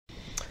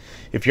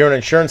If you're an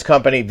insurance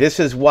company, this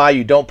is why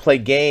you don't play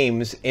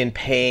games in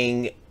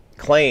paying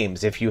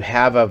claims. If you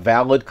have a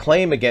valid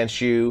claim against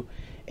you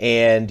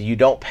and you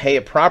don't pay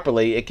it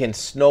properly, it can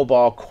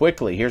snowball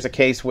quickly. Here's a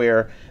case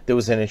where there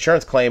was an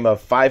insurance claim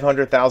of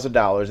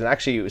 $500,000, and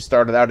actually it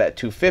started out at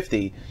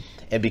 $250,000,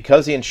 and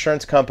because the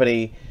insurance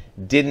company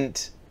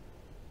didn't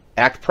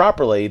act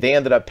properly, they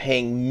ended up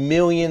paying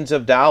millions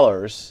of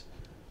dollars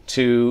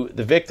to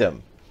the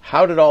victim.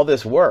 How did all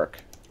this work?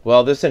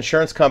 Well, this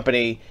insurance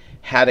company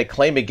had a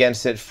claim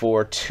against it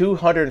for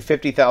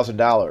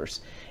 $250,000,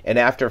 and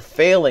after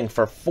failing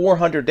for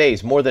 400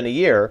 days, more than a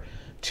year,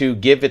 to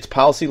give its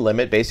policy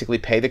limit, basically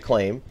pay the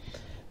claim,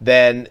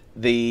 then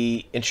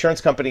the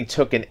insurance company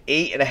took an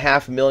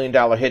 $8.5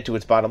 million hit to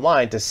its bottom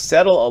line to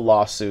settle a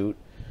lawsuit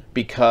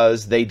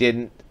because they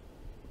didn't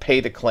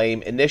pay the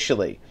claim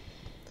initially.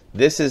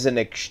 This is an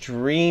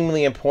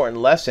extremely important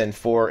lesson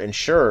for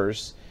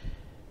insurers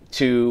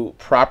to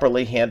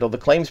properly handle the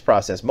claims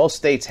process. Most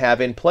states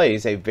have in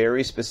place a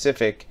very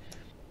specific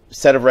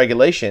set of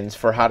regulations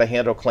for how to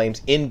handle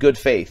claims in good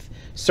faith.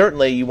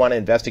 Certainly you want to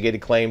investigate a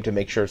claim to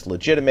make sure it's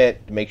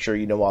legitimate, to make sure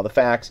you know all the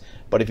facts,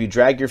 but if you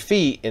drag your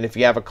feet and if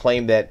you have a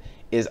claim that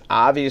is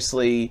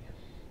obviously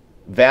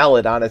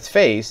valid on its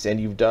face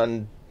and you've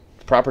done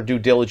proper due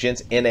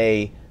diligence in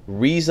a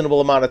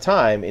reasonable amount of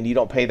time and you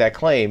don't pay that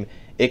claim,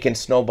 it can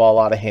snowball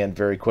out of hand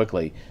very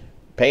quickly.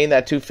 Paying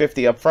that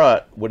 $250,000 up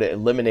front would have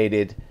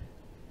eliminated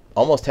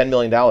almost $10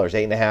 million,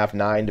 8.5,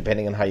 9,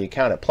 depending on how you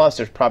count it. Plus,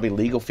 there's probably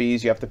legal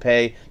fees you have to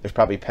pay. There's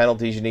probably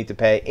penalties you need to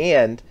pay,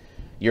 and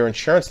your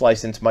insurance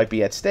license might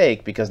be at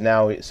stake because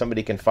now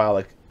somebody can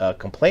file a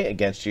complaint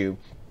against you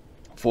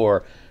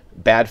for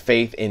bad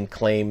faith in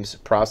claims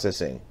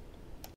processing.